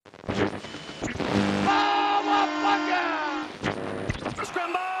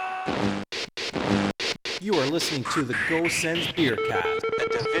You are listening to the Go Sens Beercast, a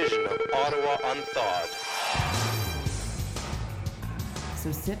division of Ottawa Unthawed.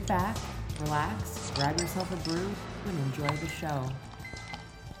 So sit back, relax, grab yourself a brew, and enjoy the show.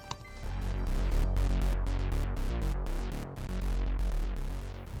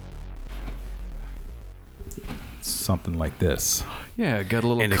 Something like this. Yeah, get a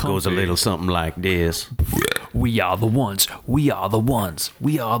little And it goes a comfy. little something like this. We are the ones. We are the ones.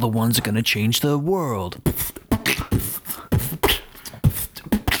 We are the ones that are gonna change the world.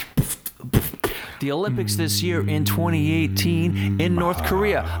 The Olympics this year in 2018 in North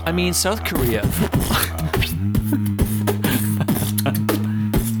Korea. I mean, South Korea.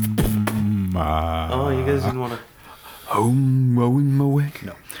 Oh, you guys didn't want to...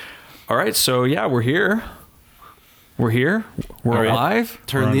 No. All right, so yeah, we're here. We're here. We're All right. alive.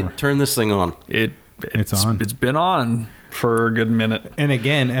 Turn this thing on. It's on. It's been on for a good minute. And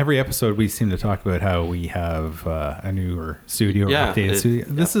again, every episode we seem to talk about how we have a newer studio, Yeah, updated studio.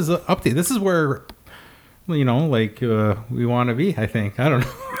 This is an update. This is where, we want to be, I think. I don't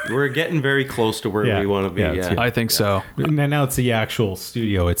know. We're getting very close to where Yeah. we want to be. Yeah, Yeah, it's- I think so. And now it's the actual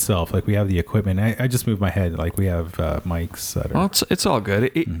studio itself. Like, we have the equipment. I just moved my head. Like, we have mics that are... Well, it's all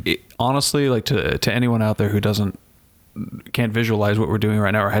good. Honestly, like to anyone out there who can't visualize what we're doing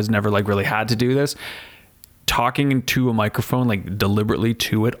right now or has never like really had to do this, talking into a microphone like deliberately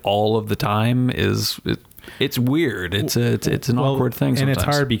to it all of the time it's weird. It's an awkward thing sometimes. And it's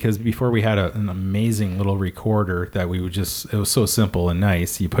hard because before we had an amazing little recorder that we would it was so simple and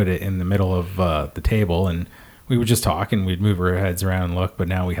nice. You put it in the middle of the table and we would just talk and we'd move our heads around and look, but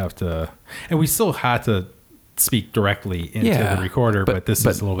now we have to, and we still had to speak directly into the recorder, but this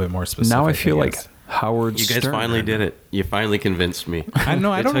is a little bit more specific. Now I feel guess. like Howard You guys Stern. finally did it. You finally convinced me. I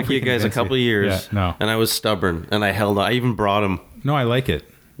know. I don't know It if took we you guys a convinced couple you. years. Yeah, no. And I was stubborn and I held on. I even brought them, No, I like it.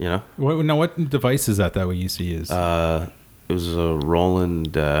 you know. What device is that we used to use? It was a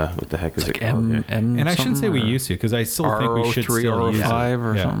Roland, what the heck is it Like called? And I shouldn't say we used to because I still think we should RO3, still use it. RO5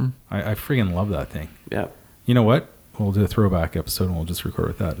 or something. I freaking love that thing. Yeah. You know what? We'll do a throwback episode and we'll just record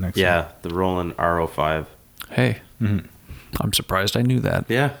with that next Yeah, time. the Roland RO5. Hey, I'm surprised I knew that.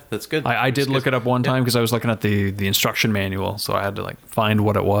 Yeah, that's good. I did look it up one time because I was looking at the instruction manual, so I had to like find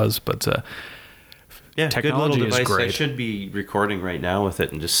what it was. But Yeah, technology good little is device. I great. should be recording right now with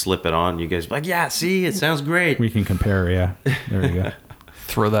it and just slip it on. You guys be like, yeah, see, it sounds great. We can compare, yeah. There you go.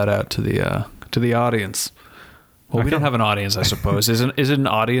 throw that out to the audience. Well, we don't have an audience, I suppose. Is it an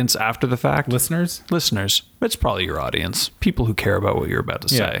audience after the fact? Listeners? Listeners. It's probably your audience. People who care about what you're about to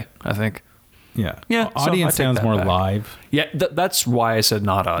say, I think. Yeah. Yeah, so I Audience take sounds that more back. live. Yeah, that's why I said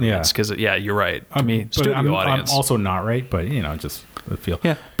not audience, because, you're right. I mean, But studio I'm audience. also not right, but, just the feel.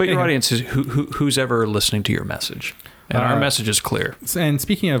 Yeah, but your Anyhow. audience is who's ever listening to your message. And our message is clear. And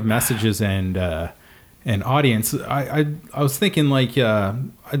speaking of messages and audience, I was thinking like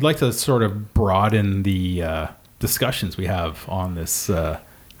I'd like to sort of broaden the discussions we have on this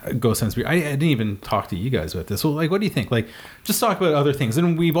Go Sens Beer. I didn't even talk to you guys about this. So like, what do you think? Like, just talk about other things.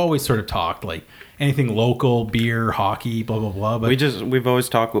 And we've always sort of talked like anything local, beer, hockey, blah blah blah. But We've always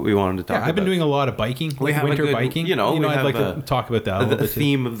talked what we wanted to talk about. I've been doing a lot of biking, We like have a winter good- biking. we I'd have like to talk about that. a little The bit too.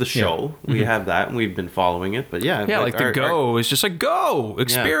 theme of the show. We have that, and we've been following it. But yeah, Yeah, like the our- go is just like go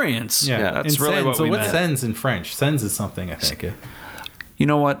experience. Yeah, that's and really Sens, what so we what's meant. Sens in French? Sens is something I think. You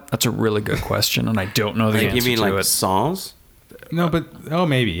know what? That's a really good question, and I don't know the Like, answer you mean to like it. songs? No, but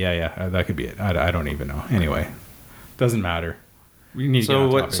maybe yeah, that could be it. I don't even know. Anyway, doesn't matter. We need to get So on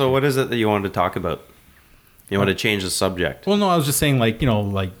what? topic. So what is it that you wanted to talk about? You want to change the subject? Well, no, I was just saying like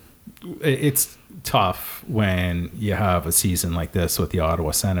it's tough when you have a season like this with the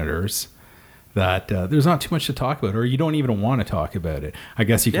Ottawa Senators that there's not too much to talk about, or you don't even want to talk about it. I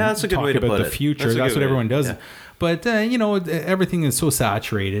guess you can that's a good talk way to about put the it. future. That's a That's good what way. everyone does. Yeah. But everything is so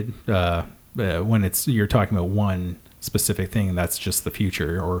saturated when you're talking about one specific thing that's just the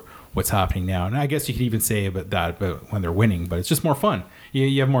future or what's happening now. And I guess you could even say about when they're winning, but it's just more fun.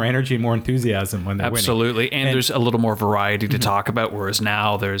 You have more energy and more enthusiasm when they're Absolutely, winning. and there's a little more variety to talk about. Whereas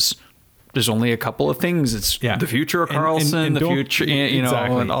now there's only a couple of things. It's the future of Carlson, And the don't- future,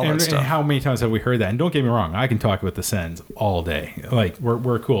 exactly. and all that stuff. And how many times have we heard that? And don't get me wrong, I can talk about the Sens all day. Like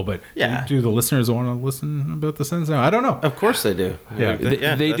we're cool, but Yeah. do the listeners want to listen about the Sens now? I don't know. Of course they do. Yeah. They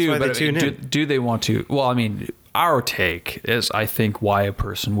that's do, why but they tune in. do they want to? Well, I mean, our take is, I think, why a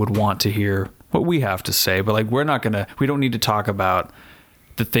person would want to hear what we have to say. But like, we don't need to talk about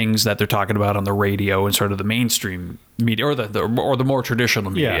the things that they're talking about on the radio and sort of the mainstream media or the more traditional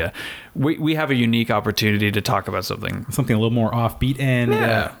media. We have a unique opportunity to talk about something A little more offbeat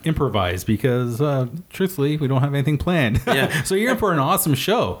and improvise because truthfully, we don't have anything planned. Yeah. So you're in for an awesome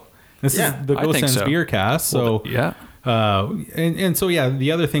show. This Yeah, is the I Go think Sens so. Beercast. So Yeah. and so yeah,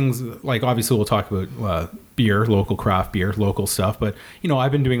 the other things, like obviously we'll talk about beer, local craft beer, local stuff. But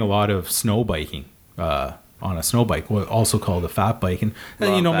I've been doing a lot of snow biking on a snow bike, also called a fat bike, and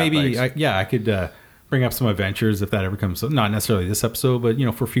Love fat maybe bikes. I could bring up some adventures if that ever comes. Not necessarily this episode, but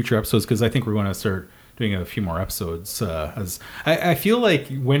for future episodes, because I think we're going to start doing a few more episodes. As I feel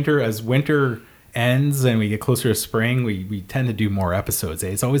like as winter ends and we get closer to spring, we tend to do more episodes.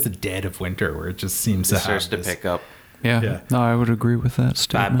 It's always the dead of winter where it just seems It to starts have to this- pick up. Yeah. Yeah. No, I would agree with that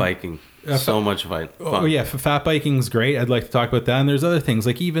statement. Fat biking. So much fun. Oh yeah, fat biking's great. I'd like to talk about that. And there's other things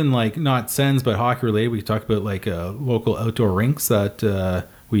like even like not Sens but hockey related. We talk about like local outdoor rinks that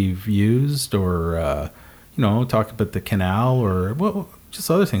we've used, or talk about the canal, or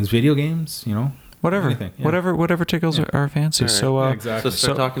just other things, video games. Whatever. anything, yeah. Whatever tickles our fancy. All right. So, Yeah, So exactly.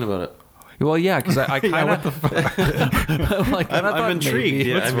 start talking about it. well, yeah, because I kind of like. I'm intrigued.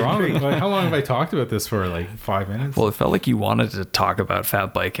 Yeah, What's I'm wrong? intrigued. How long have I talked about this for? Like 5 minutes? Well, it felt like you wanted to talk about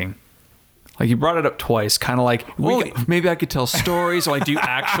fat biking. Like you brought it up twice, kind of like, maybe I could tell stories. Like, do you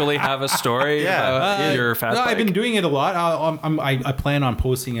actually have a story about your fat bike? I've been doing it a lot. I plan on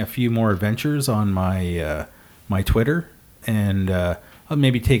posting a few more adventures on my my Twitter, and I'll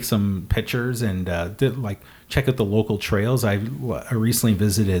maybe take some pictures and check out the local trails. I recently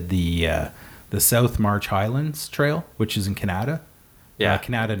visited the South March Highlands Trail, which is in Canada. Yeah,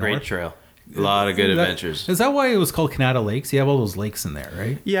 Canada great North. trail. A lot of good adventures. Is that why it was called Canada Lakes? You have all those lakes in there,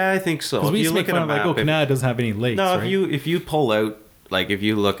 right? Yeah, I think so. Because If we you used to look make at a fun of like, map, Canada doesn't have any lakes, no, right? if you pull out, like if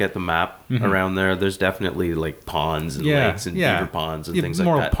you look at the map around there's definitely like ponds and lakes and beaver ponds and things like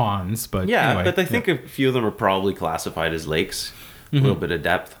more that. ponds, but Yeah, anyway, but I think a few of them are probably classified as lakes. A little bit of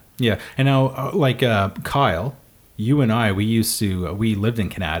depth. Yeah, and now Kyle, you and I, we lived in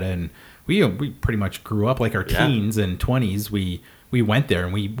Canada, and we pretty much grew up like our teens and 20s. We went there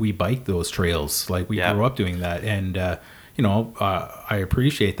and we biked those trails. Like we grew up doing that, and I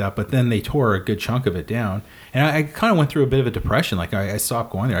appreciate that. But then they tore a good chunk of it down, and I kind of went through a bit of a depression. Like I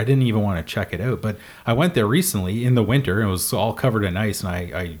stopped going there. I didn't even want to check it out. But I went there recently in the winter, and it was all covered in ice, and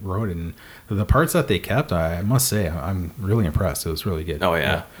I rode it. And the parts that they kept, I must say, I'm really impressed. It was really good. Oh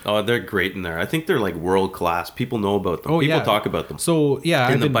yeah. Oh, they're great in there. I think they're like world class. People know about them. Oh, People yeah. talk about them. So yeah,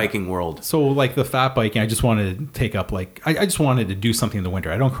 in I've the been- biking world. So like the fat biking, I just wanted to take up I just wanted to do something in the winter.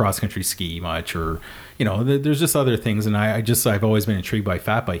 I don't cross country ski much, or there's just other things, and I've always been intrigued by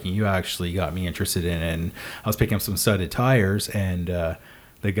fat biking. You actually got me interested in it, and I was picking up some studded tires, and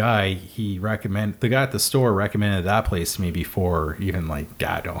the guy at the store recommended that place to me before even like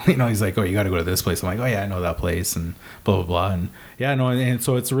Dado. He's like, oh, you got to go to this place. I'm like, oh yeah, I know that place, and blah blah blah, and yeah, no, and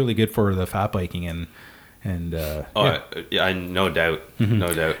so it's really good for the fat biking, and Yeah, no doubt.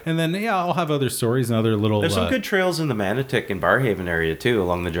 No doubt. And then I'll have other stories and other little. There's some good trails in the Manotick and Barhaven area too,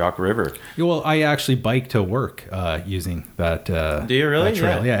 along the Jock River. Well, I actually bike to work using that. Do you really? that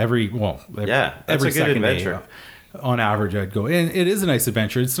trail? Yeah. Every That's every a good second day, adventure. on average, I'd go, and it is a nice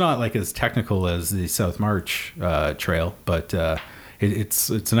adventure. It's not like as technical as the South March trail, but it's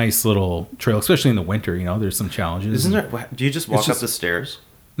a nice little trail, especially in the winter. There's some challenges. Isn't there? Do you just walk up the stairs?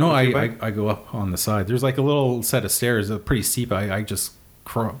 No, with your I bike? go up on the side. There's like a little set of stairs, pretty steep. I just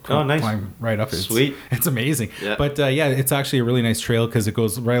nice. climb right up it. Sweet. It's amazing. Yeah. But it's actually a really nice trail because it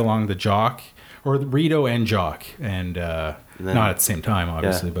goes right along the Jock, or the Rito and Jock, and not at the same time,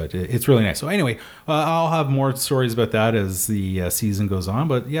 obviously, but it's really nice. So anyway, I'll have more stories about that as the season goes on.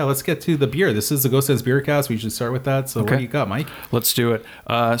 But yeah, let's get to the beer. This is the Go Sens Beercast. We should start with that. So what do you got, Mike? Let's do it.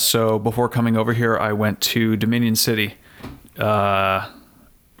 So before coming over here, I went to Dominion City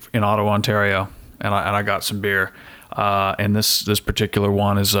in Ottawa, Ontario, and I got some beer. And this particular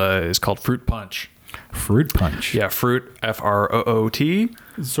one is called Fruit Punch. Fruit Punch. Yeah, Fruit, F-R-O-O-T.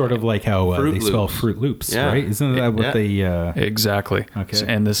 Sort of like how Fruit they spell Loops. Fruit Loops, Yeah. right? Isn't that what Yeah. they... Exactly. Okay.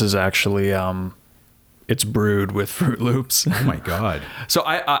 And this is actually it's brewed with Fruit Loops. Oh my God. So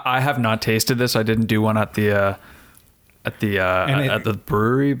I have not tasted this. I didn't do one at the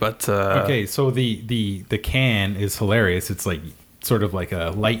brewery, but Okay, so the can is hilarious. It's like sort of like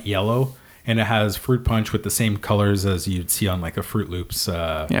a light yellow, and it has fruit punch with the same colors as you'd see on like a Fruit Loops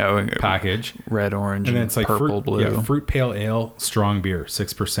package. red, orange, And then it's like purple, fruit, blue. yeah, fruit pale ale, strong beer,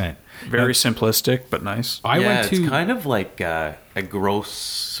 6%. Very simplistic, but nice. I went to it's kind of like a gross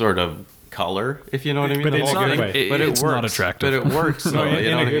sort of color, if you know what I mean. But the it's whole not- thing. it- But it it's works. not attractive. But it works. No, though, in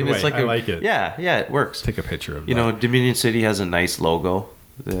you know a what I good mean? It's way. like I like it. Yeah, it works. take a picture of You that. know, Dominion City has a nice logo,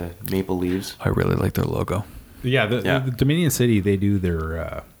 the maple leaves. I really like their logo. Yeah, the Yeah. Dominion City, they do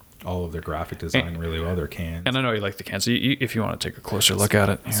their all of their graphic design really well. Their cans. And I know you like the can, so if you want to take a closer look at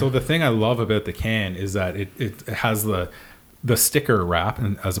it. So the thing I love about the can is that it has the sticker wrap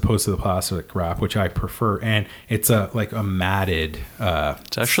as opposed to the plastic wrap, which I prefer, and it's a matted.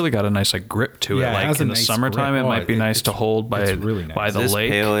 It's actually got a nice grip to it. Yeah, it Like has a in the nice summertime, grip. it might be nice to hold by really nice. by the This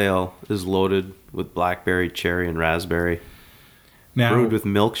lake. pale ale is loaded with blackberry, cherry, and raspberry. Now, Brewed with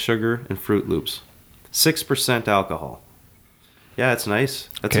milk, sugar, and Fruit Loops. 6% alcohol. Yeah, it's nice.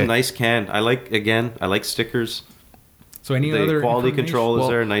 That's Okay. a nice can. I like stickers. so any The other quality information? control is Well,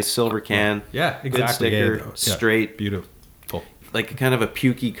 there. Nice silver can. Yeah, Good exactly. sticker. Yeah, Straight. beautiful. Like kind of a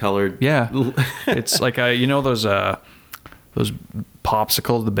pukey colored. Yeah, it's like those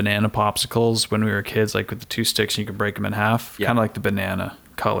popsicles, the banana popsicles when we were kids, like with the 2 sticks and you could break them in half. Yeah. Kind of like the banana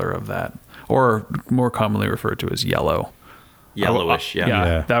color of that, or more commonly referred to as yellow. Yellowish. Yeah.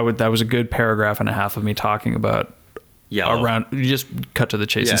 Yeah. That was a good paragraph and a half of me talking about Yellow. around. You just cut to the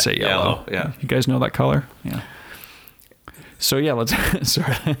chase Yeah, and say yellow. yeah. You guys know that color? Yeah. So yeah, let's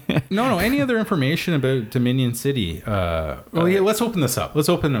sorry. No. Any other information about Dominion City? Let's open this up. Let's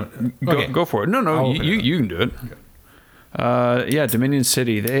open it. Okay. Go for it. No, I'll open it up. you can do it. Yeah, Dominion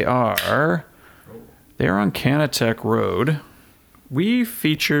City. They are on Canatech Road. We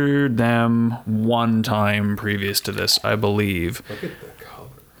featured them one time previous to this, I believe. Look at the color.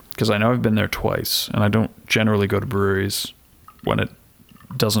 Because I know I've been there twice, and I don't generally go to breweries when it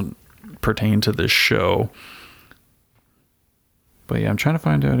doesn't pertain to this show. But yeah, I'm trying to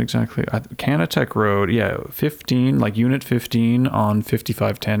find out exactly. Canatech Road, yeah, 15, like Unit 15 on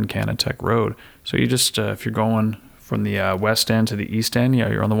 5510 Canatech Road. So you just, if you're going from the west end to the east end, yeah,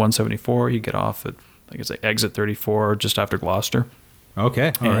 you're on the 174. You get off at, I think it's like exit 34, just after Gloucester.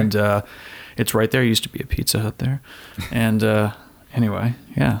 Okay. All And right. it's right there. Used to be a Pizza Hut there. And anyway,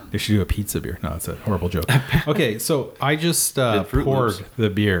 yeah. They should do a pizza beer. No, it's a horrible joke. Okay, so I just Fruit poured Loops. the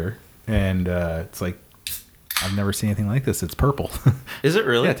beer, and it's like, I've never seen anything like this. It's purple. Is it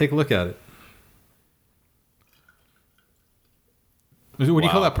really? Yeah, take a look at it. What do you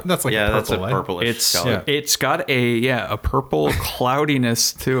call that? That's like that's a purple, eh? purplish color. It's got a purple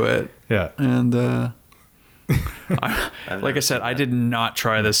cloudiness to it. Yeah. And like I said, I did not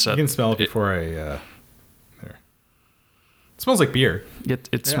try this. You can smell it before I... there. It smells like beer. It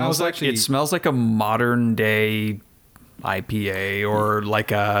I smells was like actually- it smells like a modern day IPA or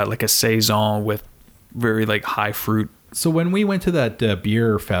like a saison with very like high fruit. So when we went to that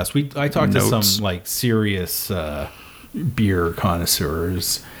beer fest, I talked to Notes. some like serious beer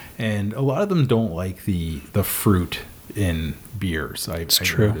connoisseurs, and a lot of them don't like the fruit in beers. I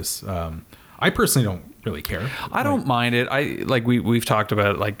true. noticed. I personally don't really care. I don't mind it. We've talked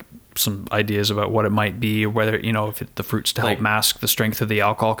about like some ideas about what it might be, or whether if the fruits to help Like- mask the strength of the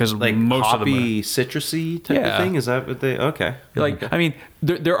alcohol, because Like most hoppy, of them are, citrusy type Yeah. of thing? Is that what they... Okay. like I mean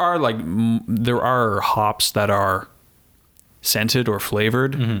there are hops that are scented or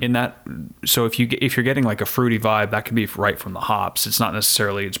flavored in that. So if you're getting like a fruity vibe, that could be right from the hops. It's not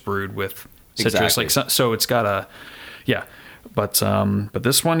necessarily it's brewed with citrus. Exactly. Like so it's got a but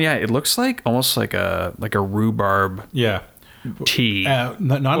this one, yeah, it looks like almost like a rhubarb Yeah. tea. Not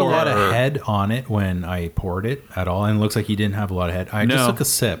a lot Or- of head on it when I poured it at all, and it looks like he didn't have a lot of head. I just No. took a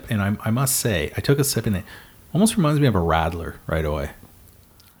sip, and I must say, I took a sip, and it almost reminds me of a Radler right away.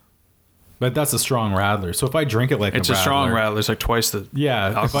 But that's a strong Radler. So if I drink it like It's a a strong Radler, Radler. It's like twice the.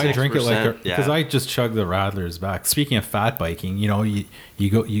 yeah, if I drink it like 6%, because yeah. I just chug the Radlers back. Speaking of fat biking,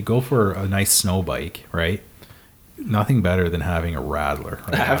 you go for a nice snow bike, right? Nothing better than having a Radler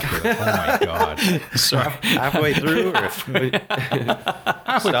right after that. Oh my god! Sorry. Halfway through? Or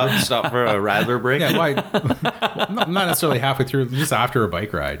stop for a Radler break? Yeah, why? not necessarily halfway through, just after a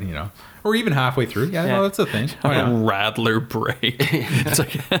bike ride, or even halfway through. Yeah, no, that's a thing. Why not? Radler break. It's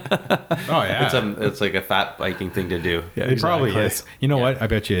like Oh yeah, It's like a fat biking thing to do. yeah, it probably exactly. is. You know what? I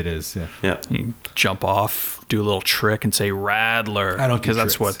bet you it is. Yeah. Yeah. You jump off, do a little trick, and say Radler. I don't do because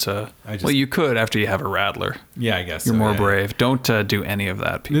that's tricks. what. I just- well, you could after you have a Radler. Yeah, I guess You're so, more yeah. brave. Don't do any of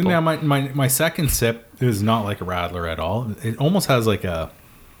that, people. Now my second sip is not like a Radler at all. It almost has like a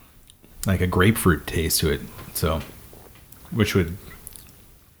grapefruit taste to it. So,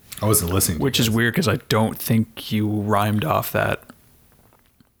 I wasn't listening. To Which you is guys. weird because I don't think you rhymed off that.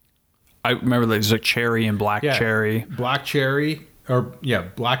 I remember there's like cherry and black cherry. black cherry, or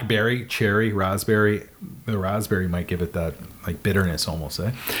blackberry, cherry, raspberry. The raspberry might give it that like bitterness almost.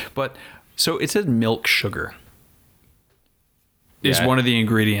 But so it said milk sugar is Yeah. one of the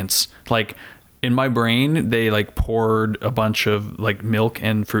ingredients. Like in my brain, they like poured a bunch of like milk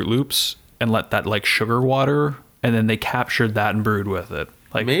and Fruit Loops and let that like sugar water, and then they captured that and brewed with it.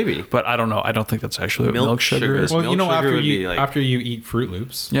 Like Maybe. but I don't know. I don't think that's actually what Milk milk sugar sugar is. is- Well, Milk sugar after would you be like- after you eat Fruit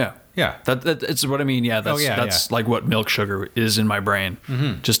Loops, Yeah. Yeah. That's what I mean. Yeah, that's like what milk sugar is in my brain.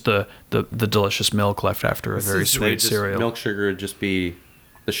 Just the delicious milk left after a very sweet cereal. Milk sugar would just be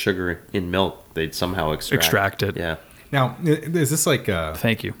the sugar in milk. They'd somehow extract it. Yeah. Now, is this like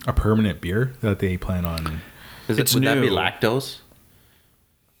thank you, a permanent beer that they plan on? Would that be lactose?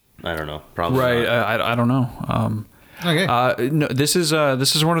 I don't know. Probably right. I don't know. Okay. No, this is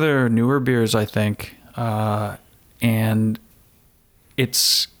one of their newer beers, I think, and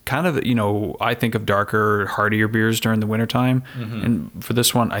it's kind of, I think of darker, heartier beers during the wintertime. And for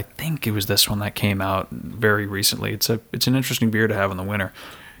this one, I think it was this one that came out very recently. It's an interesting beer to have in the winter.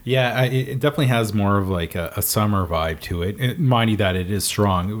 Yeah, it definitely has more of like a summer vibe to it. Mind you that it is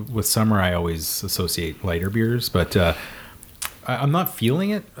strong. With summer, I always associate lighter beers, but I'm not feeling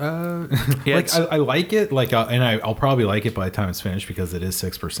it. Yeah, I like it, and I'll probably like it by the time it's finished because it is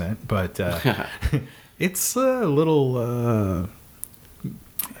 6%. But it's a little.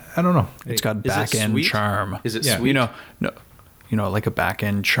 I don't know. It's got back end charm. Is it sweet? No, like a back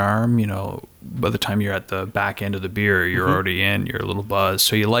end charm. By the time you're at the back end of the beer, you're already in. You're a little buzzed,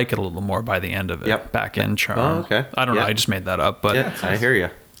 so you like it a little more by the end of it. Yep. Back end charm. Oh, okay. I don't know. I just made that up, but yeah, I hear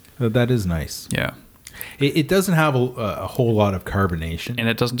you. That is nice. Yeah. It doesn't have a whole lot of carbonation, and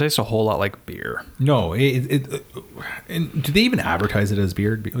it doesn't taste a whole lot like beer. No, and do they even advertise it as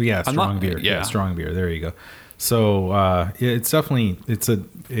beer? Oh, yeah, strong beer. Yeah, strong beer. There you go. So it's definitely it's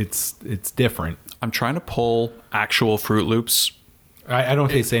different. I'm trying to pull actual Fruit Loops. I don't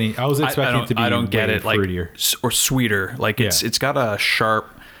taste any. I was expecting it to be. I don't get it fruitier. Or sweeter. Like it's got a sharp.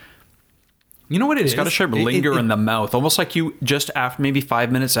 You know what it is? It's got a sharp linger in the mouth, almost like you just after maybe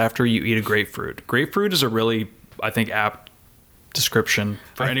 5 minutes after you eat a grapefruit. Grapefruit is a really, I think, apt description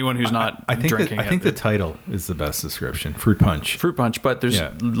for anyone who's not drinking it. I think the title is the best description. Fruit punch. Fruit punch, but there's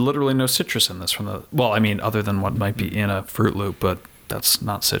literally no citrus in this other than what might be in a Fruit Loop, but that's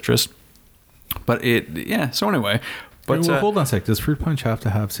not citrus. But so anyway. But hold on a sec. Does fruit punch have to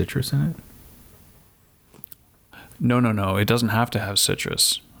have citrus in it? No. It doesn't have to have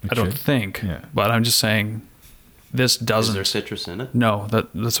citrus. I don't think. Yeah. But I'm just saying this doesn't. Is there citrus in it? No,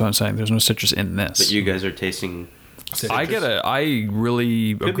 that's what I'm saying. There's no citrus in this. But you guys are tasting citrus? I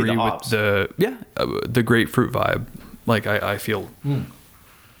really agree with the grapefruit vibe. Like I feel.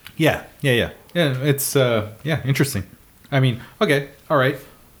 Yeah. It's interesting. I mean, okay, all right.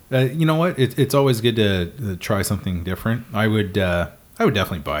 You know what? It's always good to try something different. I would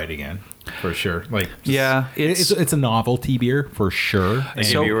definitely buy it again for sure. It's a novelty beer for sure. And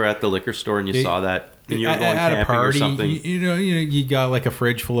so, if you were at the liquor store and you saw that, and you were going at camping a party, or something, you got like a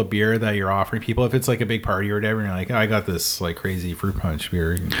fridge full of beer that you're offering people. If it's like a big party or whatever, and you're like, I got this like crazy fruit punch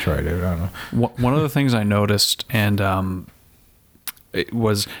beer. You can try it out. I don't know. One of the things I noticed, and it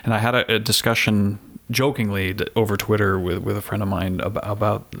was, and I had a discussion jokingly over Twitter with a friend of mine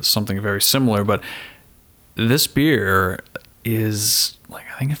about something very similar, but this beer is like,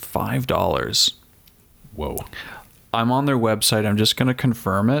 I think $5. Whoa. I'm on their website. I'm just going to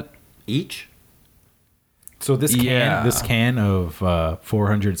confirm it. Each? So this can of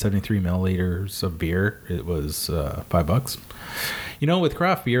 473 milliliters of beer, it was $5. With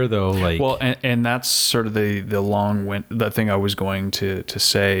craft beer though, and that's sort of the thing I was going to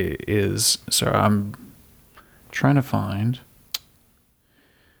say is, so I'm trying to find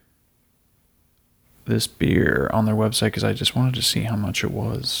this beer on their website because I just wanted to see how much it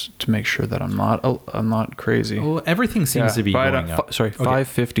was to make sure that I'm not crazy. Well, everything seems to be going up.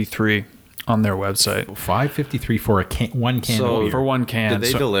 $5.53 on their website. $5.53 for one can. So for one can, did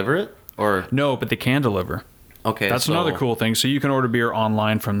they deliver it or no? But they can deliver. Okay, that's another cool thing. So you can order beer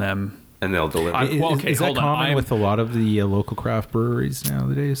online from them, and they'll deliver. Is that common with a lot of the local craft breweries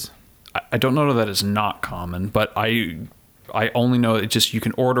nowadays? I don't know that it's not common, but I only know it just you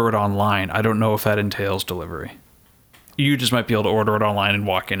can order it online. I don't know if that entails delivery. You just might be able to order it online and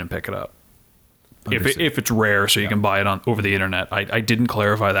walk in and pick it up. If it's rare, so you can buy it over the internet. I didn't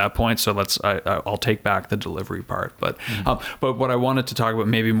clarify that point, so I'll take back the delivery part. But but what I wanted to talk about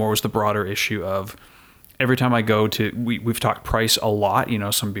maybe more was the broader issue of every time I go to, we've talked price a lot.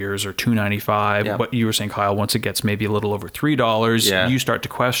 Some beers are $2.95. Yeah. What you were saying, Kyle, once it gets maybe a little over $3, you start to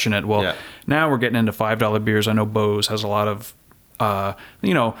question it. Well, now we're getting into $5 beers. I know Bose has a lot of,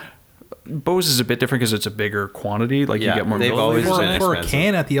 Bose is a bit different because it's a bigger quantity. Like you get more milliliters. For a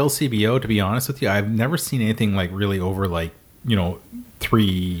can at the LCBO, to be honest with you, I've never seen anything like really over like,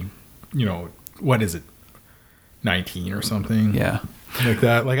 3, what is it? 19 or something. Yeah. Like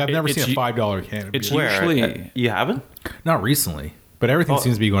that. Like I've never seen a $5 can of beer. It's usually you haven't? Not recently, but everything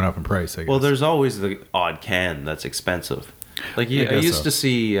seems to be going up in price, I guess. Well, there's always the odd can that's expensive. Like I used to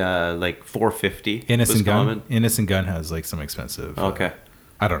see like $4.50. Innocent Gun has like some expensive. Okay.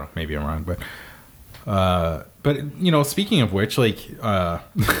 I don't know. Maybe I'm wrong, but you know, speaking of which, like,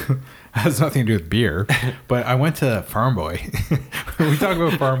 has nothing to do with beer, but I went to Farm Boy. We talk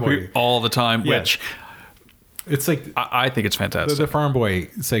about Farm Boy all the time, Yeah. which it's like I think it's fantastic. the Farm Boy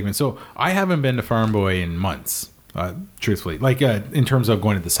segment. So I haven't been to Farm Boy in months. Truthfully, like in terms of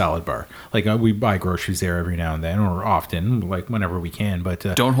going to the salad bar, like we buy groceries there every now and then, or often, like whenever we can. But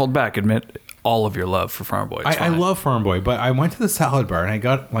don't hold back. Admit all of your love for Farm Boy. I love Farm Boy, but I went to the salad bar and I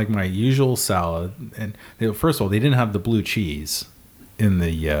got like my usual salad. And first of all, they didn't have the blue cheese in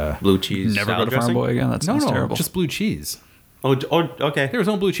the Blue cheese. Never go salad to Farm dressing? Boy again. That sounds terrible. just blue cheese. Oh, okay. There was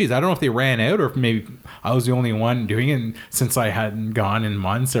no blue cheese. I don't know if they ran out or if maybe I was the only one doing it. And since I hadn't gone in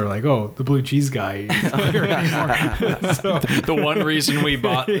months, they were like, "Oh, the blue cheese guy is not here anymore." So, The one reason we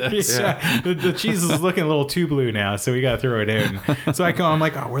bought this. yeah, the cheese is looking a little too blue now, so we got to throw it out. And so I'm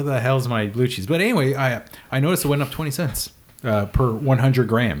like, "Oh, where the hell's my blue cheese?" But anyway, I noticed it went up 20 cents per 100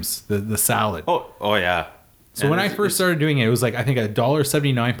 grams. The salad. Oh yeah. So when I first started doing it, it was like I think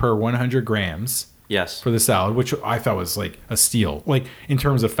 $1.79 per 100 grams. Yes. For the salad, which I thought was like a steal, like in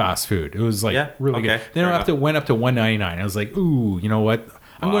terms of fast food. It was like really good. Then it went up to $1.99. I was like, ooh, you know what?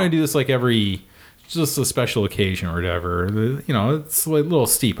 I'm going to do this like every, just a special occasion or whatever. You know, it's a little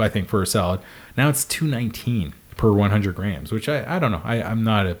steep, I think, for a salad. Now it's $2.19 per 100 grams, which I don't know. I'm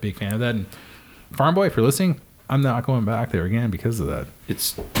not a big fan of that. And Farm Boy, if you're listening, I'm not going back there again because of that.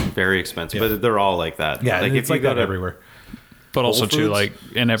 It's very expensive, but they're all like that. Yeah, like it's like that everywhere. But also Whole too, Foods? like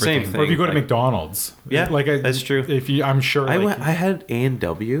in everything. Same thing. Or if you go to like- McDonald's, Yeah, that's true. If you, I'm sure. I like, had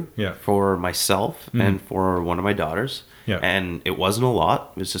A&W for myself and for one of my daughters. Yeah. And it wasn't a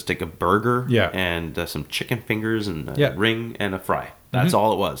lot. It was just like a burger and some chicken fingers and a ring and a fry. That's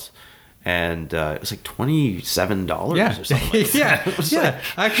all it was. And it was like $27 or something like that. It was like,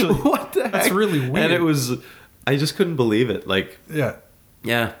 actually, what the heck? That's really weird. And it was, I just couldn't believe it. Like,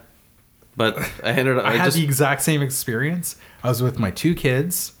 yeah. But I ended up. I had the exact same experience. I was with my two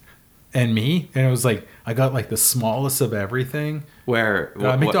kids and me, and it was like I got like the smallest of everything. Where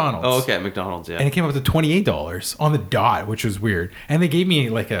McDonald's. Oh, okay, McDonald's. Yeah, and it came up to $28 on the dot, which was weird. And they gave me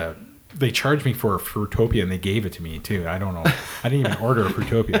like they charged me for a Fruitopia, and they gave it to me too. I don't know. I didn't even order a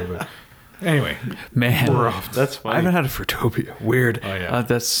Fruitopia, but anyway, man, we're off. That's funny. I haven't had a Fruitopia. Weird. Oh yeah,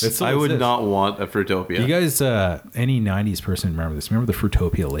 I would not want a Fruitopia. Do you guys, any '90s person remember this? Remember the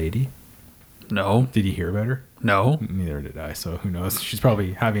Fruitopia lady? No. Did you hear about her? No. Neither did I, so who knows? She's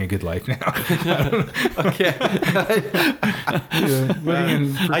probably having a good life now. Okay.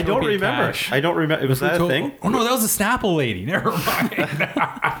 I don't remember. Cash. I don't remember. Was that a thing? Oh no, that was the Snapple lady. Never mind.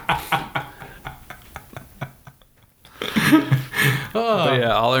 But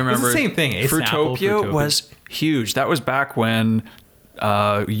yeah, all I remember. It's the same thing. Fruitopia was huge. That was back when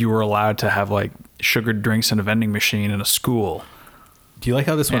you were allowed to have like sugared drinks in a vending machine in a school. Do you like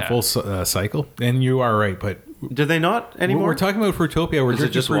how this went full cycle? And you are right, but do they not anymore? We're talking about Fruitopia. We're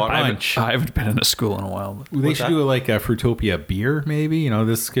just Fruit water? Punch. I haven't been in a school in a while. But They should do like a Fruitopia beer, maybe. You know,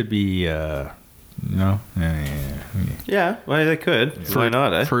 this could be. No. Yeah, well, they could. Why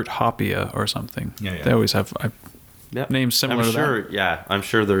not? Fruitopia or something. Yeah. They always have names similar to that. Yeah, I'm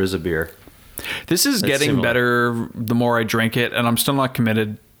sure there is a beer. This is getting similar. better the more I drink it, and I'm still not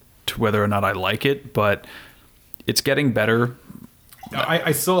committed to whether or not I like it, but it's getting better.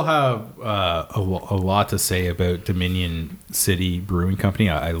 I still have a lot to say about Dominion City Brewing Company.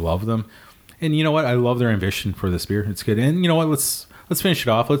 I love them, and you know what? I love their ambition for this beer. It's good. And you know what? Let's finish it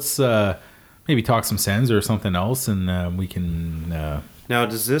off. Let's maybe talk some Sens or something else, and we can. Now,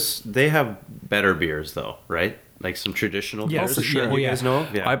 they have better beers though, right? Like some traditional beers. for sure. that you guys know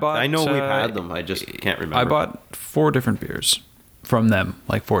of? Yeah. I know we've had them. I just can't remember. I bought 4 different beers from them,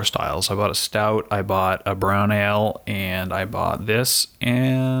 like 4 styles. I bought a stout, I bought a brown ale, and I bought this,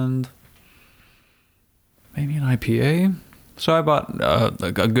 and maybe an IPA. So I bought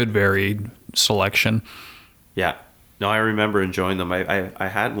a good varied selection. Yeah. No, I remember enjoying them. I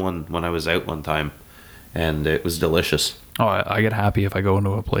had one when I was out one time, and it was delicious. Oh, I get happy if I go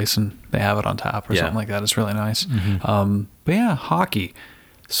into a place and they have it on tap or something like that. It's really nice. Mm-hmm. But yeah, hockey.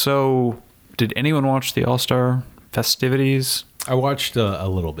 So did anyone watch the All-Star festivities? I watched a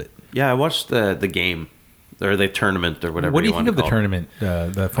little bit. Yeah, I watched the game or the tournament or whatever. What do you want think of to the call it. tournament?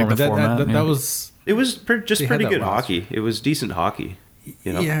 The format. format, That was. It was just They had pretty that good last hockey. It was decent hockey.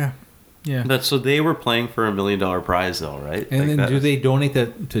 You know. Yeah. So they were playing for $1 million prize, though, right? And Like then that do is- they donate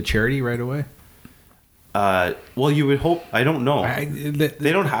that to charity right away? Well, you would hope. I don't know.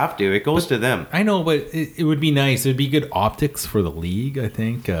 They don't have to. It goes to them. I know, but it would be nice. It'd be good optics for the league, I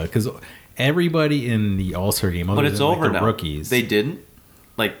think, because everybody in the All-Star game, But it's over the now. rookies. They didn't.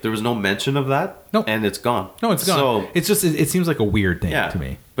 like there was no mention of that. Nope. And it's gone. No, it's gone. So, it's just it seems like a weird thing to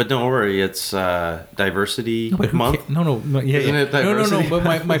me. But don't worry, it's diversity month. No, yeah, Isn't it diversity? No.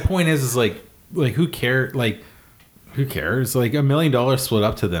 But my point is like who cares? Like who cares? Like $1 million split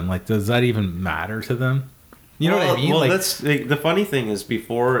up to them. Like does that even matter to them? You know what I mean? Well, like, that's the funny thing is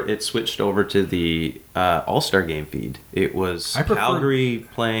before it switched over to the All-Star Game feed, it was Calgary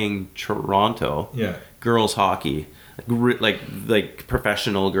playing Toronto. Yeah. Girls hockey, like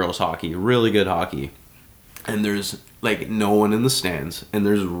professional girls hockey, really good hockey, and there's like no one in the stands, and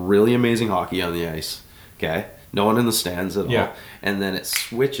there's really amazing hockey on the ice. Okay, no one in the stands at all, and then it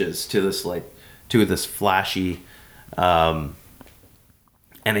switches to this flashy.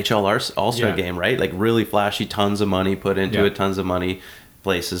 NHL All-Star Game, right? Like really flashy, tons of money put into it, tons of money,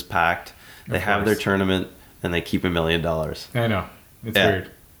 places packed. They have their tournament and they keep $1 million. I know. It's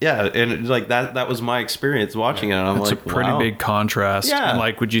weird. Yeah, and like that was my experience watching it. And I'm it's like, a pretty big contrast. Yeah. And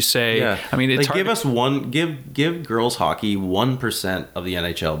like, would you say? I mean, it's like give girls hockey 1% of the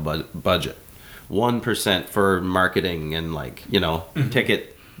NHL budget, 1% for marketing and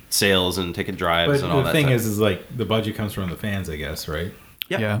ticket sales and ticket drives and all that. But the thing is like the budget comes from the fans, I guess, right?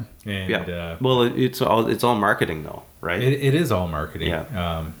 Yeah. And, well, it's all marketing though, right? It is all marketing.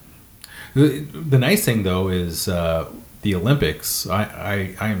 Yeah. The nice thing though is the Olympics.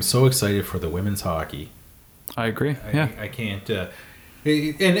 I am so excited for the women's hockey. I agree. I can't. And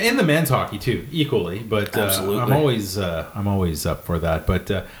the men's hockey too, equally. But absolutely, I'm always up for that.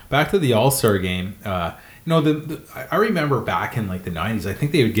 But back to the All-Star Game. I remember back in like the 90s. I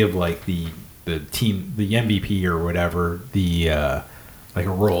think they would give like the team, the MVP or whatever, the like a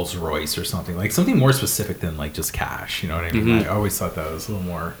Rolls Royce or something, like something more specific than like just cash. You know what I mean? Mm-hmm. I always thought that was a little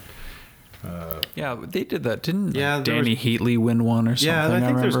more. They did that, didn't? Yeah, Danny Heatley win one or something. Yeah, I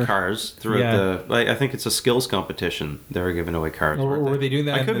think there's cars throughout the. I think it's a skills competition. They were giving away cars. Or were they doing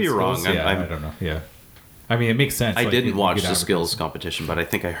that? I could be wrong. I don't know. Yeah, I mean it makes sense. I didn't watch the skills competition, but I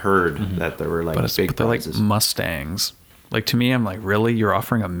think I heard that there were like big prizes. Like Mustangs. Like to me, I'm like, really? You're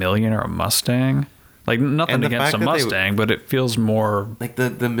offering $1 million or a Mustang? Like nothing against a Mustang, but it feels more like the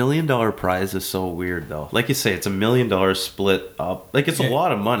 $1 million prize is so weird though. Like you say, it's $1 million split up. Like it's a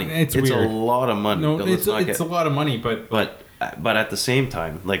lot of money. It's a lot of money. No, it's a lot of money, but at the same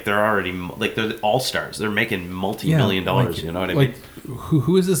time, like they're already like they're all stars. They're making multi-million dollars. Like, you know what I mean? Like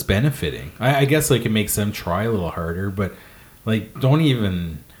who is this benefiting? I guess like it makes them try a little harder, but like don't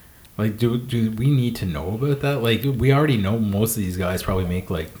even. Like, do we need to know about that? Like, we already know most of these guys probably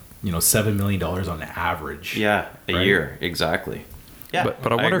make like, $7 million on average. Yeah, a year, exactly. Yeah,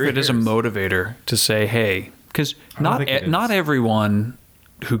 but I wonder if it is a motivator to say, hey, because not everyone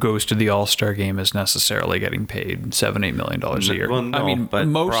who goes to the All-Star Game is necessarily getting paid $7-8 million a year. Well, no, I mean, but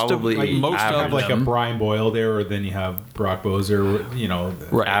most probably of most have like them, a Brian Boyle there, or then you have Brock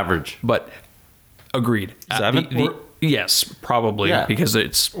Bozer. Right. Average, but agreed. 7. Yes, probably because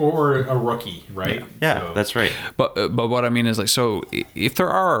it's or a rookie, right? Yeah, so. That's right. But what I mean is like, so if there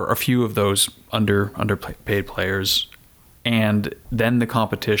are a few of those underpaid players, and then the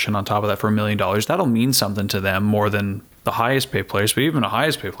competition on top of that for $1 million, that'll mean something to them more than the highest paid players. But even a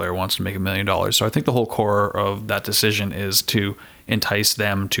highest paid player wants to make $1 million. So I think the whole core of that decision is to entice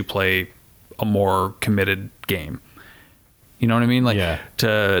them to play a more committed game. You know what I mean? Like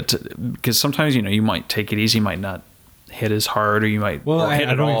because sometimes you might take it easy, you might not hit as hard, or you might I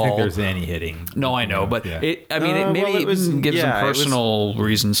don't even think there's any hitting. No, I know, but it gives them personal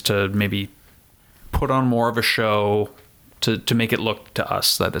reasons to maybe put on more of a show to make it look to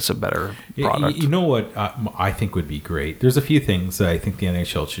us that it's a better product. You know what I think would be great? There's a few things that I think the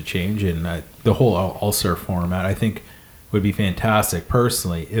NHL should change, and the whole All-Star format I think would be fantastic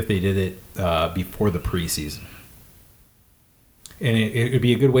personally if they did it before the preseason. And it would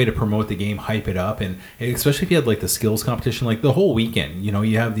be a good way to promote the game, hype it up, and especially if you had like the skills competition, like the whole weekend.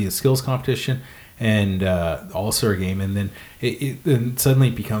 You have the skills competition and All-Star Game, and then it then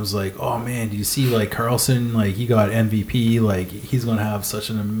suddenly becomes like, oh man, do you see like Carlson? Like he got MVP. Like he's going to have such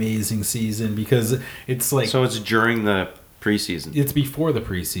an amazing season because it's like. So it's during the preseason. It's before the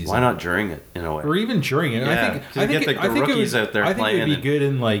preseason. Why not during it in a way? Or even during it. Yeah, I think the rookies out there playing. I think it'd be good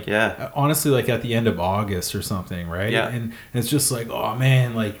in like honestly like at the end of August or something, right? Yeah. And it's just like, oh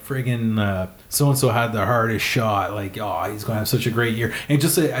man, like friggin' so and so had the hardest shot. Like, oh, he's gonna have such a great year. And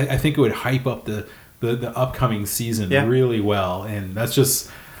just I think it would hype up the upcoming season really well. And that's just.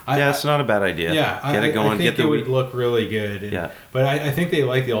 It's not a bad idea. Yeah, get it going. I think it would look really good. And, but I think they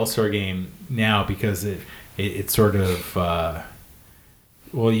like the All-Star Game now because it sort of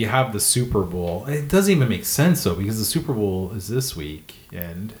Well, you have the Super Bowl. It doesn't even make sense though, because the Super Bowl is this week,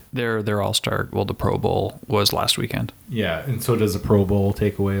 and their All-Star. Well, the Pro Bowl was last weekend. Yeah, and so does the Pro Bowl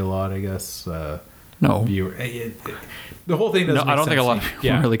take away a lot? I guess. No. The whole thing doesn't. No, make I don't sense think a lot of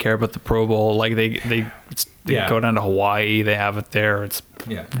people really care about the Pro Bowl. Like they go down to Hawaii. They have it there. It's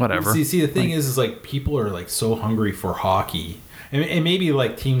whatever. See, the thing is like people are like so hungry for hockey, and maybe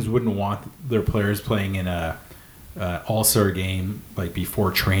like teams wouldn't want their players playing in a all-star game like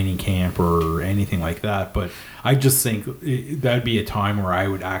before training camp or anything like that, but I just think that'd be a time where I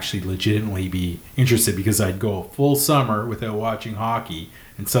would actually legitimately be interested, because I'd go full summer without watching hockey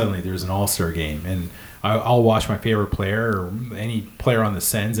and suddenly there's an all-star game and I'll watch my favorite player or any player on the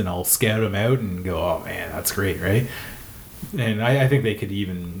Sens and I'll scout him out and go, oh man, that's great, right? And I think they could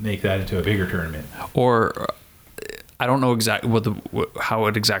even make that into a bigger tournament. Or I don't know exactly how it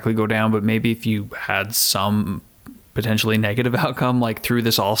would exactly go down, but maybe if you had some potentially negative outcome, like through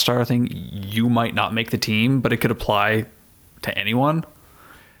this all-star thing, you might not make the team, but it could apply to anyone.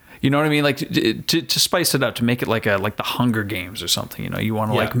 You know what I mean? Like to spice it up, to make it like the Hunger Games or something. You know, you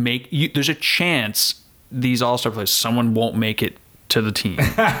want to there's a chance these all-star players, someone won't make it to the team.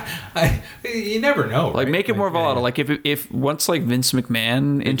 You never know. Like, right? Make it more volatile. Like if once like Vince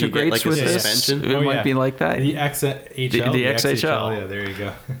McMahon integrates with this, it might be like that. The XHL. The XHL. Yeah, there you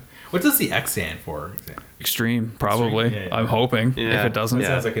go. What does the X stand for? Extreme, probably. Extreme, yeah. I'm hoping. If it doesn't, it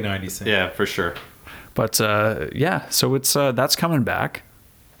sounds like a 90 cent. Yeah, for sure. But so it's that's coming back.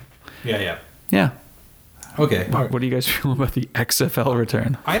 Yeah. Okay. What do you guys feel about the XFL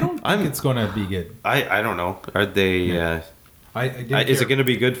return? I don't think it's going to be good. I don't know. Are they? Yeah. Is it going to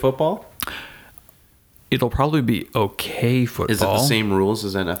be good football? It'll probably be okay football. Is it the same rules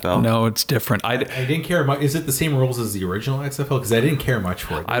as NFL? No, it's different. I didn't care much. Is it the same rules as the original XFL? Because I didn't care much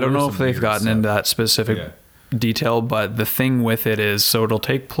for it. I don't know if they've gotten into that specific detail, but the thing with it is, so it'll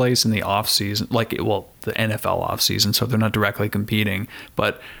take place in the off season, the NFL off season, so they're not directly competing.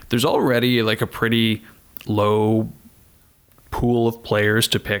 But there's already like a pretty low pool of players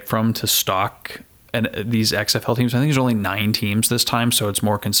to pick from to stock. And these XFL teams, I think there's only 9 teams this time, so it's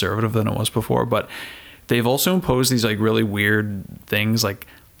more conservative than it was before. But they've also imposed these like really weird things, like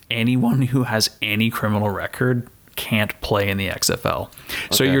anyone who has any criminal record can't play in the XFL. Okay.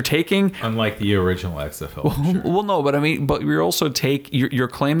 So you're taking, unlike the original XFL. Well, no, but I mean, but you're also you're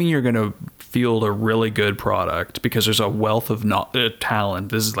claiming you're going to field a really good product because there's a wealth of talent.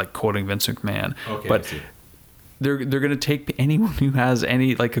 This is like quoting Vince McMahon. Okay, but they're going to take anyone who has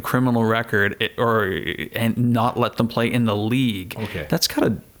any like a criminal record and not let them play in the league. Okay, that's got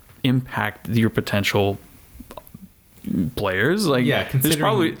to impact your potential players. Like, there's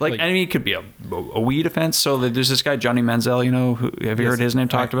probably I mean, it could be a weed offense. So there's this guy Johnny Manziel. You know, have you heard his name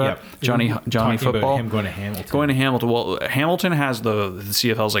talked about? Yeah. Johnny football. Him going to Hamilton. Well, Hamilton has the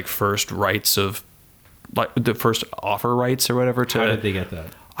CFL's like first rights of like the first offer rights or whatever. How did they get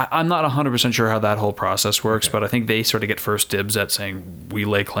that? I'm not 100% sure how that whole process works, but I think they sort of get first dibs at saying we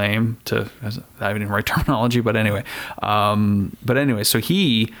lay claim to. I haven't even right terminology, but anyway. So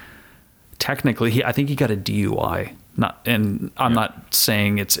he technically, I think he got a DUI. I'm not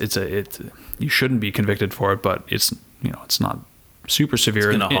saying it's you shouldn't be convicted for it, but it's not super severe.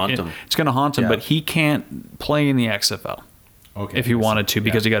 It's going to haunt him. It's going to haunt him, but he can't play in the XFL if he wanted to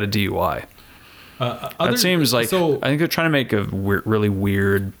because he got a DUI. That seems like, I think they're trying to make a really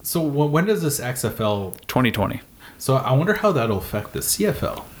weird. So when does this XFL? 2020. So I wonder how that'll affect the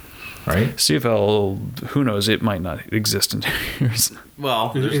CFL. Right? CFL, who knows? It might not exist in 2 years. Well,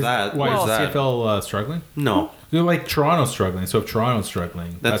 there's that. Why is CFL struggling? No. They're like Toronto's struggling. So if Toronto's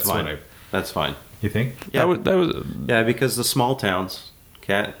struggling, that's fine. That's fine. You think? Yeah. That was because the small towns.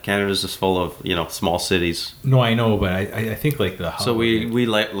 Canada's just full of small cities. No, I know, but I think like the hub. So we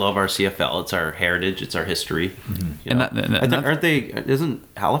love our CFL. It's our heritage. It's our history. Mm-hmm. Aren't they? Isn't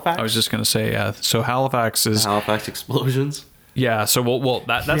Halifax? I was just going to say So Halifax is the Halifax Explosions. Yeah. So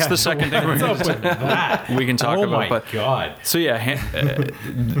that's the second thing we can talk about. Oh my God. So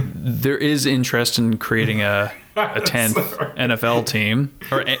there is interest in creating a 10th NFL team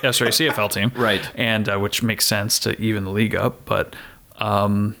or CFL team, right? And which makes sense to even the league up, but.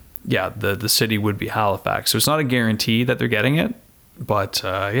 The city would be Halifax. So it's not a guarantee that they're getting it. But,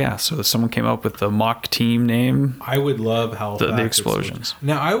 so someone came up with the mock team name. I would love Halifax. The Explosions.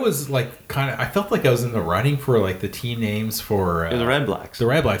 Now, I was like I felt like I was in the running for like the team names for... the Red Blacks. The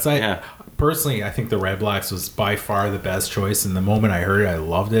Red Blacks. Personally, I think the Red Blacks was by far the best choice. And the moment I heard it, I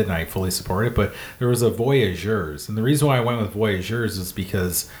loved it and I fully support it. But there was a Voyageurs. And the reason why I went with Voyageurs is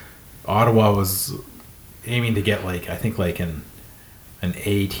because Ottawa was aiming to get an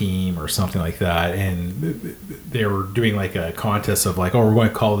A team or something like that, and they were doing like a contest of like, oh, we're going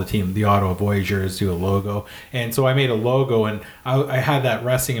to call the team the Ottawa Voyageurs, do a logo. And so I made a logo, and I had that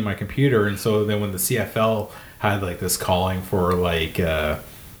resting in my computer. And so then when the CFL had like this calling for like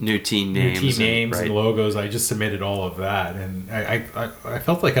new team names and logos, I just submitted all of that, and I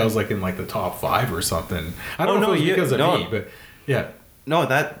felt like I was like in like the top 5 or something. I don't know if it was because of me, but yeah. No,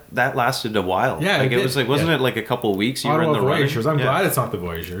 that lasted a while. Yeah, like it was like, wasn't it like a couple of weeks you were in the Voyageurs. I'm glad it's not the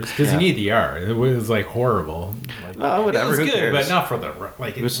Voyageurs, because you need the R. It was like horrible. Like, whatever. It was good, but not for the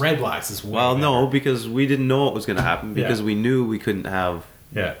like. It was, Red Blacks is well, better. No, because we didn't know what was going to happen, because we knew we couldn't have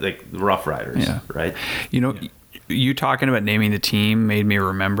like the Rough Riders, right? You know, you talking about naming the team made me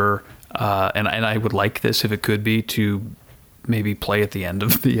remember, and I would like this if it could be to maybe play at the end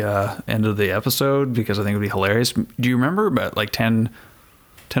of the episode, because I think it would be hilarious. Do you remember about like 10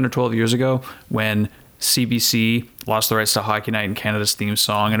 or 12 years ago when CBC lost the rights to Hockey Night in Canada's theme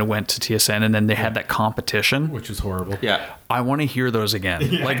song, and it went to TSN, and then they had that competition, which was horrible. Yeah, I want to hear those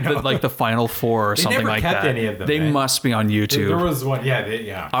again, like the Final Four or something like that. Any of them, they must be on YouTube. There was one,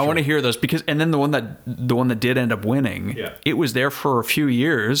 I want to hear those, because, and then the one that did end up winning, it was there for a few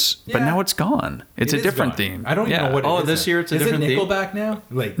years, but now it's gone. It's a different theme. I don't even know what. Oh, this year it's a different theme. Is it Nickelback now?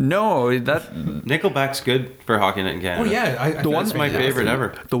 Like no, that Nickelback's good for Hockey Night in Canada. Oh yeah, that's my favorite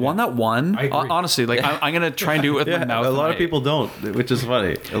ever. The one that won, honestly, like I'm gonna try and do it with my mouth. A lot of people don't, which is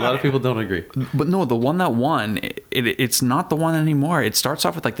funny. A lot of people don't agree. But no, the one that won, it's not the one anymore. It starts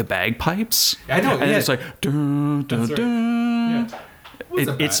off with like the bagpipes. I know, and it's like dun, dun, dun.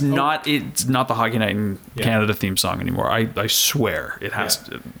 It's not the Hockey Night in Canada theme song anymore. I swear it has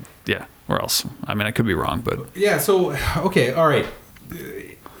to. Yeah, or else. I mean, I could be wrong, but yeah. So okay, all right.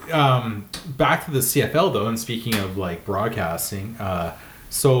 Back to the CFL though, and speaking of like broadcasting.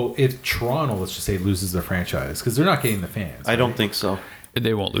 So if Toronto, let's just say, loses their franchise, because they're not getting the fans. I don't think so.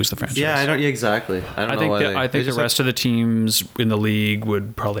 They won't lose the franchise. Yeah, I don't. Yeah, exactly. I think the rest of the teams in the league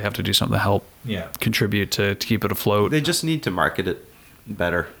would probably have to do something to help contribute to keep it afloat. They just need to market it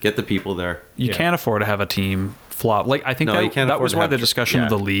better. Get the people there. You can't afford to have a team flop. Like I think that was why the discussion of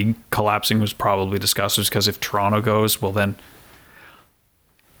the league collapsing was probably discussed, was because if Toronto goes, well then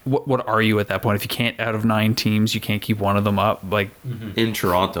what are you at that point? If you can't, out of 9 teams, you can't keep one of them up, like in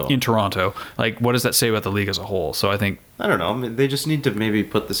Toronto, like what does that say about the league as a whole? So I don't know. I mean, they just need to maybe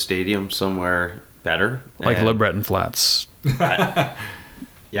put the stadium somewhere better, like Le Breton Flats.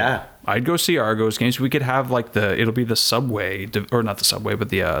 Yeah, I'd go see Argos games. We could have like it'll be the Subway, or not the Subway, but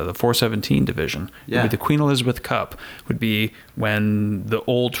the 417 division. Yeah, it'd be the Queen Elizabeth Cup would be when the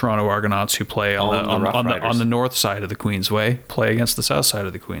old Toronto Argonauts, who play on the north side of the Queensway, play against the south side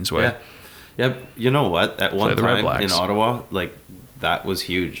of the Queensway. Yeah. You know what? At one time in Ottawa, like that was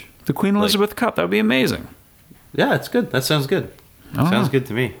huge. The Queen Elizabeth Cup, that would be amazing. Yeah, it's good. That sounds good. Sounds good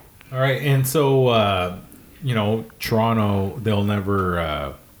to me. All right, and so Toronto, they'll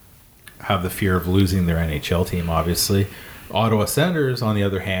never have the fear of losing their NHL team, obviously. Ottawa Senators, on the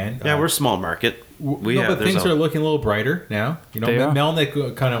other hand, we're small market. But things are looking a little brighter now. You know,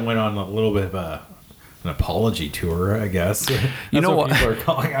 Melnick kind of went on a little bit of an apology tour, I guess. You know what people are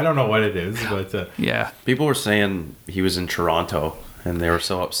calling? I don't know what it is, but people were saying he was in Toronto, and they were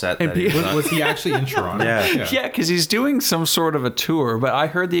so upset that was he actually in Toronto? Yeah, because he's doing some sort of a tour. But I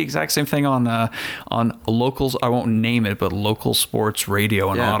heard the exact same thing on locals. I won't name it, but local sports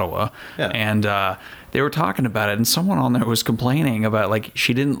radio in Ottawa, and they were talking about it. And someone on there was complaining about like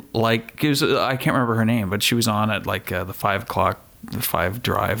she didn't like. I can't remember her name, but she was on at like the 5 o'clock, the 5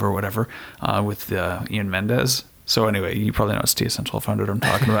 drive or whatever, with Ian Mendez. So anyway, you probably know it's TSN 1200 I'm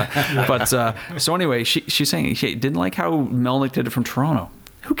talking about. But so anyway, she's saying she didn't like how Melnick did it from Toronto.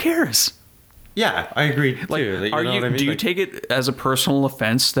 Who cares? Yeah, I agree too. Like, do you take it as a personal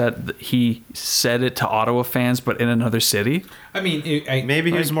offense that he said it to Ottawa fans, but in another city? I mean,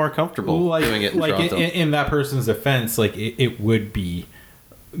 maybe he was more comfortable doing it in Toronto. In that person's offense, like it would be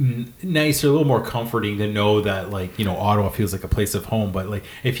nicer, a little more comforting to know that Ottawa feels like a place of home. But like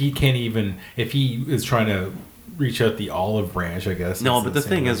if he is trying to reach out the olive branch, I guess. No, but the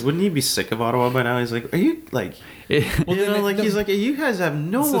thing is, wouldn't he be sick of Ottawa by now? He's like, are you like, he's like, you guys have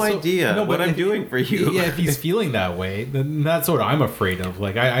no idea what I'm doing for you. Yeah, if he's feeling that way, then that's what I'm afraid of.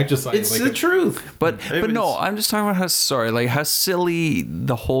 Like, it's the truth. But no, I'm just talking about how silly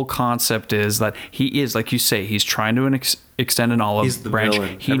the whole concept is, that he is, like you say, he's trying to extend an olive branch.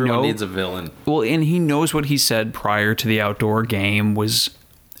 Villain. Everyone needs a villain. Well, and he knows what he said prior to the outdoor game was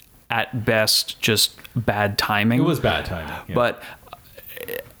at best just bad timing. It was bad timing. Yeah.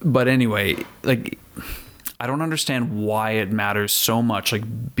 But anyway, like I don't understand why it matters so much,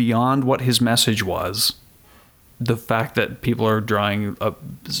 like beyond what his message was. the fact that people are drawing up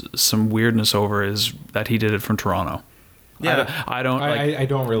some weirdness over is that he did it from Toronto. Yeah, I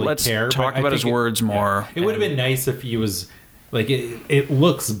don't really let's care. Talk about his words more. It would have been nice if he was like it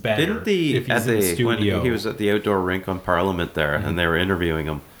looks better. Didn't the if he's in the studio? When he was at the outdoor rink on Parliament there, and they were interviewing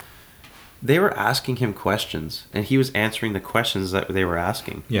him, they were asking him questions, and he was answering the questions that they were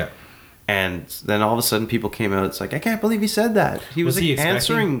asking. Yeah. And then all of a sudden, people came out. It's like, I can't believe he said that. He was like,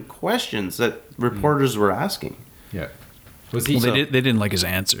 answering questions that reporters were asking. Yeah. Was he? Well, they didn't like his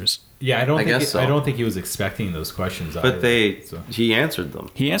answers. Yeah, I don't think he was expecting those questions. But he answered them.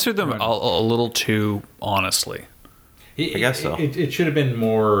 He answered them a little too honestly. I guess so. It should have been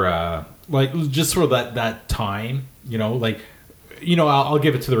more like just sort of that time. I'll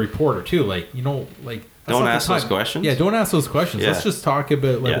give it to the reporter too. Don't ask those questions. Yeah, don't ask those questions. Yeah. Let's just talk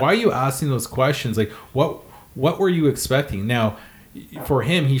about why are you asking those questions? Like what were you expecting? Now, for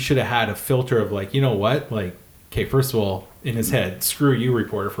him, he should have had a filter of okay, first of all, in his head, screw you,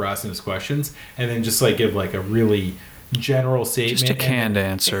 reporter, for asking those questions, and then just give a really general statement, just a canned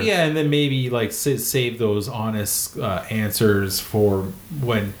answer. Yeah, and then maybe save those honest answers for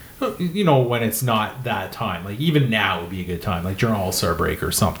when when it's not that time. Even now would be a good time, during All-Star break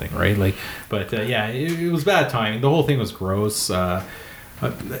or something, right? It was bad timing. The whole thing was gross. I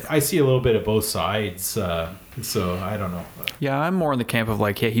see a little bit of both sides, so I don't know. Yeah, I'm more in the camp of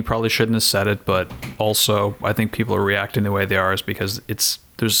he probably shouldn't have said it, but also I think people are reacting the way they are is because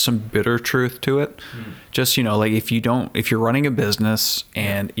there's some bitter truth to it. Just if you're running a business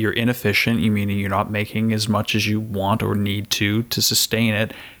and you're inefficient, meaning you're not making as much as you want or need to sustain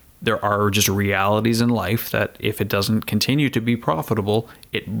it. There are just realities in life that if it doesn't continue to be profitable,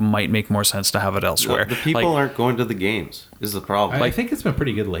 it might make more sense to have it elsewhere. The people aren't going to the games is the problem. I think it's been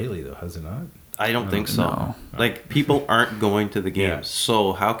pretty good lately, though, has it not? I don't think so. No. People aren't going to the games. Yeah.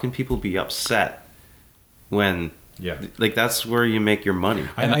 So how can people be upset when... Yeah, that's where you make your money.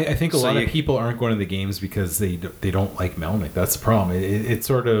 I think a lot of people aren't going to the games because they don't like Melnyk. That's the problem. It's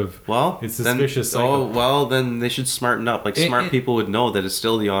sort of it's suspicious. Then they should smarten up. Smart people would know that it's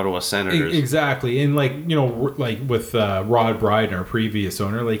still the Ottawa Senators. Exactly, and with Rod Brydon, our previous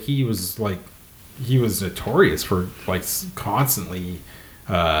owner, he was notorious for constantly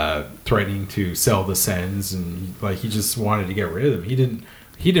threatening to sell the Sens, and he just wanted to get rid of them.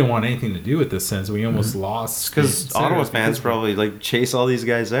 He didn't want anything to do with this Sens. We almost lost because Ottawa fans probably chase all these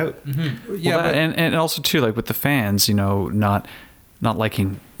guys out. Mm-hmm. Yeah, and also too with the fans, not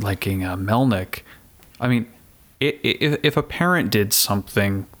liking Melnyk. I mean, if a parent did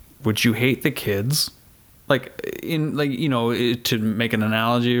something, would you hate the kids? To make an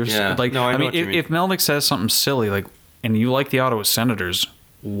analogy or something. If Melnyk says something silly and you like the Ottawa Senators,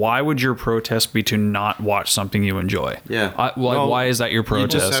 why would your protest be to not watch something you enjoy? Yeah. Why is that your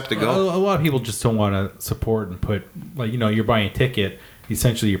protest? You just have to go. A lot of people just don't want to support and put, you're buying a ticket.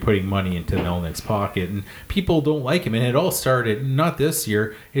 Essentially, you're putting money into Melnyk's pocket. And people don't like him. And it all started, not this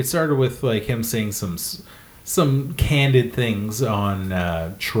year, it started with him saying some candid things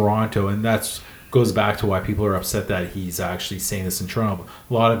on Toronto. And that's goes back to why people are upset that he's actually saying this in Toronto.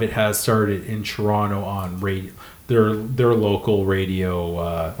 A lot of it has started in Toronto on radio. Their local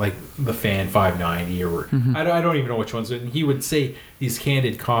radio, the Fan 590 or I don't even know which ones. And he would say these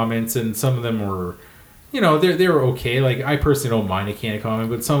candid comments, and some of them were, they were okay. I personally don't mind a candid comment,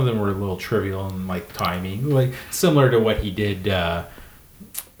 but some of them were a little trivial and timing, similar to what he did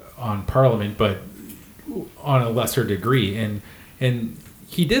on Parliament, but on a lesser degree. And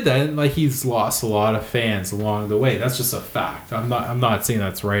he did that, and he's lost a lot of fans along the way. That's just a fact. I'm not saying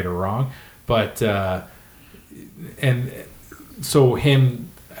that's right or wrong, but. And so him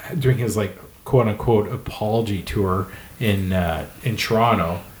doing his quote unquote apology tour in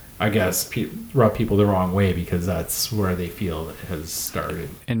Toronto, I guess rub people the wrong way because that's where they feel it has started.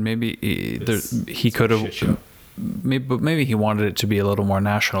 And maybe he could have, maybe he wanted it to be a little more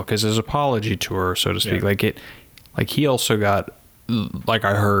national because his apology tour, so to speak, he also got, I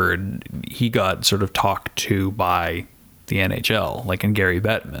heard, he got sort of talked to by the NHL, in Gary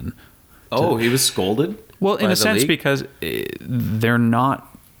Bettman. Oh, he was scolded. Well, in a sense, league? because they're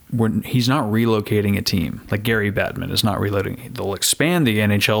not. He's not relocating a team. Gary Bettman is not relocating. They'll expand the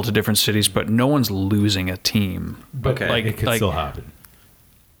NHL to different cities, but no one's losing a team. But it could still happen.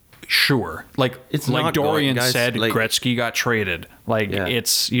 Sure, it's Dorian said, Gretzky got traded.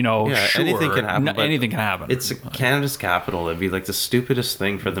 It's sure, anything can happen. Anything can happen. It's Canada's capital. It'd be the stupidest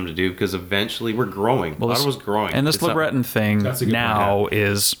thing for them to do because eventually we're growing. Ottawa's growing, and this LeBreton thing now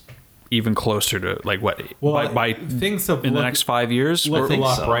is even closer to what? Well, by things have in the next 5 years, look a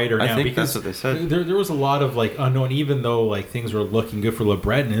lot brighter now. I think because that's what they said. There was a lot of unknown. Even though things were looking good for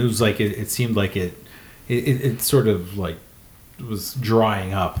LeBreton, it was it seemed like it it sort of like was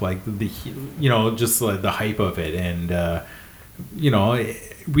drying up, like just like the hype of it, and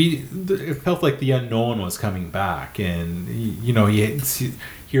it felt like the unknown was coming back, and you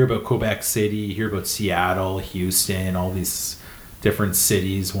hear about Quebec City, you hear about Seattle, Houston, all these different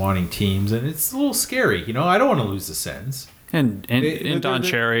cities wanting teams, and it's a little scary. I don't want to lose the Sens. And Don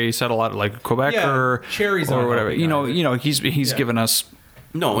Cherry said a lot, like Quebec or Cherry's or whatever. He's given us.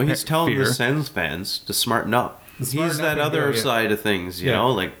 No, he's telling the Sens fans to smarten up. He's that other side of things, you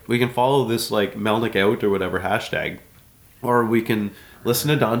know. Like, we can follow this like Melnick out or whatever hashtag, or we can listen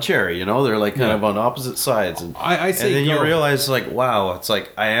to Don Cherry. They're like kind of on opposite sides. And I say, and then you realize like, wow, it's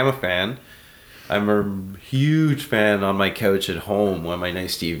like I am a fan. I'm a huge fan on my couch at home on my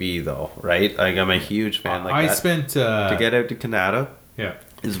nice TV, though, right? Like, I'm a huge fan. Like, I spent to get out to Canada. Yeah,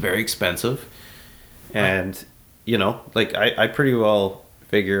 is very expensive, and like I pretty well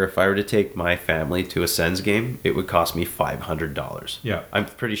figure if I were to take my family to a Sens game, it would cost me $500. Yeah, I'm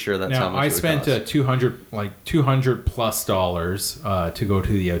pretty sure that's how much. I spent $200 plus to go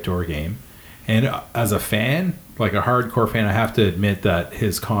to the outdoor game, and as a fan, like a hardcore fan, I have to admit that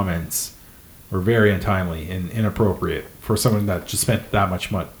his comments were very untimely and inappropriate for someone that just spent that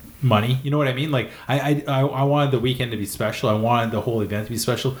much money. You know what I mean? Like, I wanted the weekend to be special. I wanted the whole event to be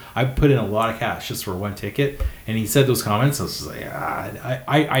special. I put in a lot of cash just for one ticket, and he said those comments. I was just like,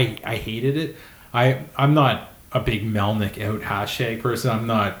 I hated it. I'm not a big Melnick out hashtag person. I'm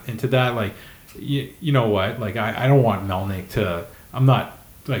not into that. Like, you know what? Like, I don't want Melnick to. I'm not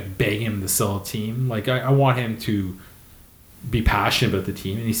like begging him to sell a team. Like, I want him to be passionate about the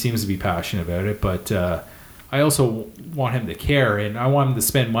team, and he seems to be passionate about it, but I also want him to care, and I want him to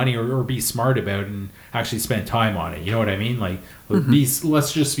spend money or be smart about it and actually spend time on it. You know what I mean? Like,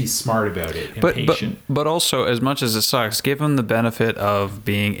 let's just be smart about it and patient. But also, as much as it sucks, give him the benefit of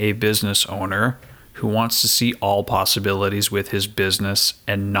being a business owner who wants to see all possibilities with his business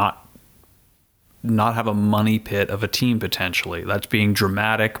and not have a money pit of a team potentially. That's being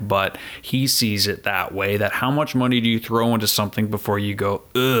dramatic, but he sees it that way, that how much money do you throw into something before you go,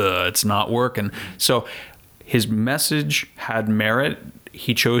 it's not working. So his message had merit.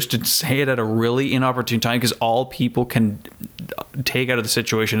 He chose to say it at a really inopportune time, because all people can take out of the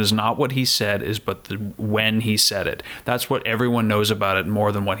situation is not what he said, but when he said it. That's what everyone knows about it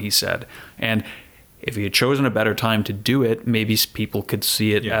more than what he said. And if he had chosen a better time to do it, maybe people could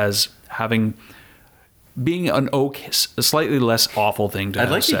see it as being a slightly less awful thing to I'd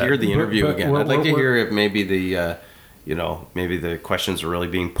like to hear the interview again. I'd like to hear if maybe maybe the questions are really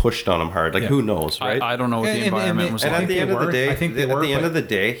being pushed on him hard. Like, who knows, right? I don't know what the environment was like. And at the end of the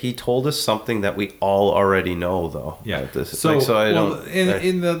day, he told us something that we all already know, though. Yeah. That's the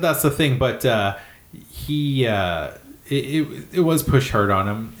thing. But it was pushed hard on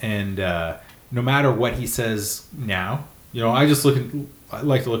him, and no matter what he says now, I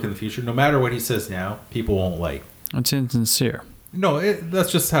like to look in the future. No matter what he says now, people won't like. It's insincere. No,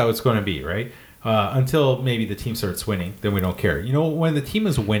 that's just how it's going to be, right? Until maybe the team starts winning, then we don't care. When the team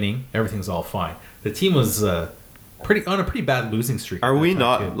is winning, everything's all fine. The team was on a pretty bad losing streak. Are we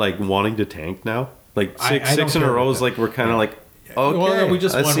not like wanting to tank now? Like six in a row is like we're kind of like, okay. Well, we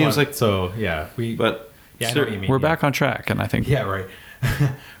just won seems one. like so yeah. I know what you mean. We're back on track, and I think right.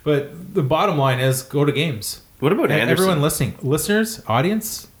 But the bottom line is, go to games. What about Anderson? Everyone listening? Listeners?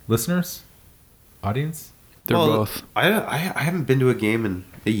 They're both. I haven't been to a game in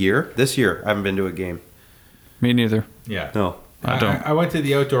a year. This year, I haven't been to a game. Me neither. Yeah. No. I don't. I went to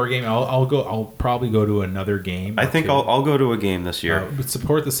the outdoor game. I'll probably go to another game. I think I'll go to a game this year. But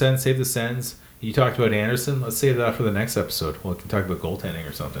support the Sens, save the Sens. You talked about Anderson. Let's save that for the next episode. We can talk about goaltending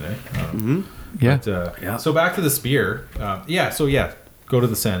or something, eh? Yeah. But, so back to this beer. Go to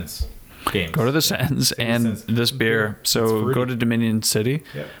the Sens games. Go to the Sens this beer. So go to Dominion City.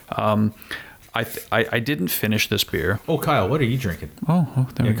 Yeah. I didn't finish this beer. Oh, Kyle, what are you drinking?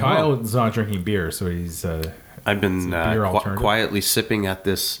 Kyle's not drinking beer, so he's. I've been quietly sipping at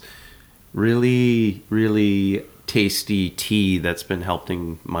this really, really tasty tea that's been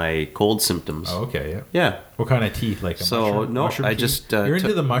helping my cold symptoms. Oh, okay, yeah. Yeah. What kind of tea? Like mushroom I tea? just you're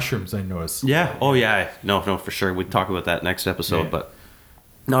into the mushrooms, I noticed. Yeah. Oh, yeah. No, for sure. We'd talk about that next episode, but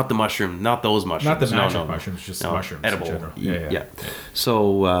not the mushroom, not those mushrooms. Not the magic mushrooms, just mushrooms. Edible. In general. Yeah.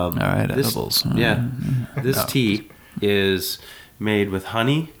 So, all right, edibles. Yeah. This tea is made with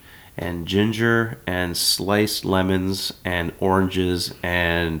honey and ginger and sliced lemons and oranges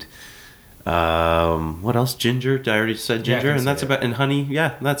and what else? Ginger. I already said ginger, and that's about. And honey.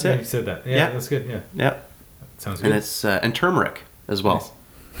 Yeah, that's it. You said that. Yeah, that's good. Yeah. Yep. Sounds good. And it's and turmeric as well.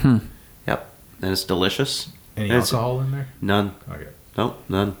 Nice. Yep. And it's delicious. Any alcohol in there? None. Okay. Nope,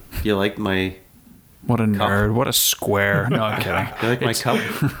 none. Do you like my What a nerd. What a square. No, I'm kidding. You like my cup?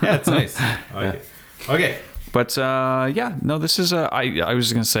 Yeah, it's nice. Okay. But this is I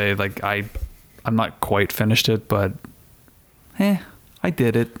was going to say, like, I'm not quite finished it, but I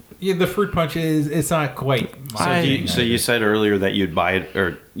did it. Yeah, the fruit punch it's not quite. So you said earlier that you'd buy it,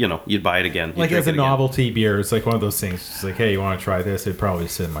 or you'd buy it again. Like as a novelty beer, it's like one of those things. It's like, hey, you want to try this? It'd probably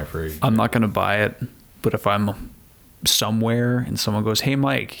sit in my fridge. I'm not going to buy it, but if I'm somewhere and someone goes, "Hey,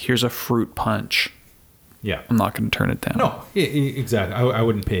 Mike, here's a fruit punch," yeah, I'm not going to turn it down. No, exactly. I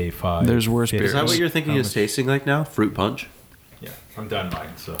wouldn't pay $5. There's worse beers. Is that what you're thinking is tasting like now? Fruit punch? Yeah, I'm done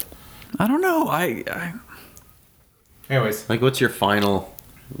mine. So I don't know. Anyways, like, what's your final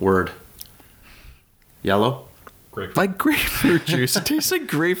word? Yellow? Grapefruit. Like grapefruit juice. It tastes like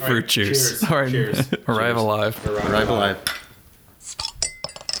grapefruit juice. Cheers. All right. Cheers. Arrive alive. Arrive alive.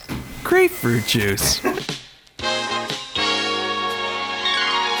 Grapefruit juice.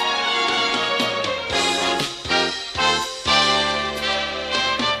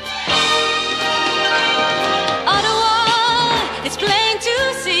 Ottawa, it's plain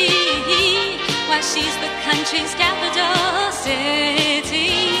to see why she's the country's capital city.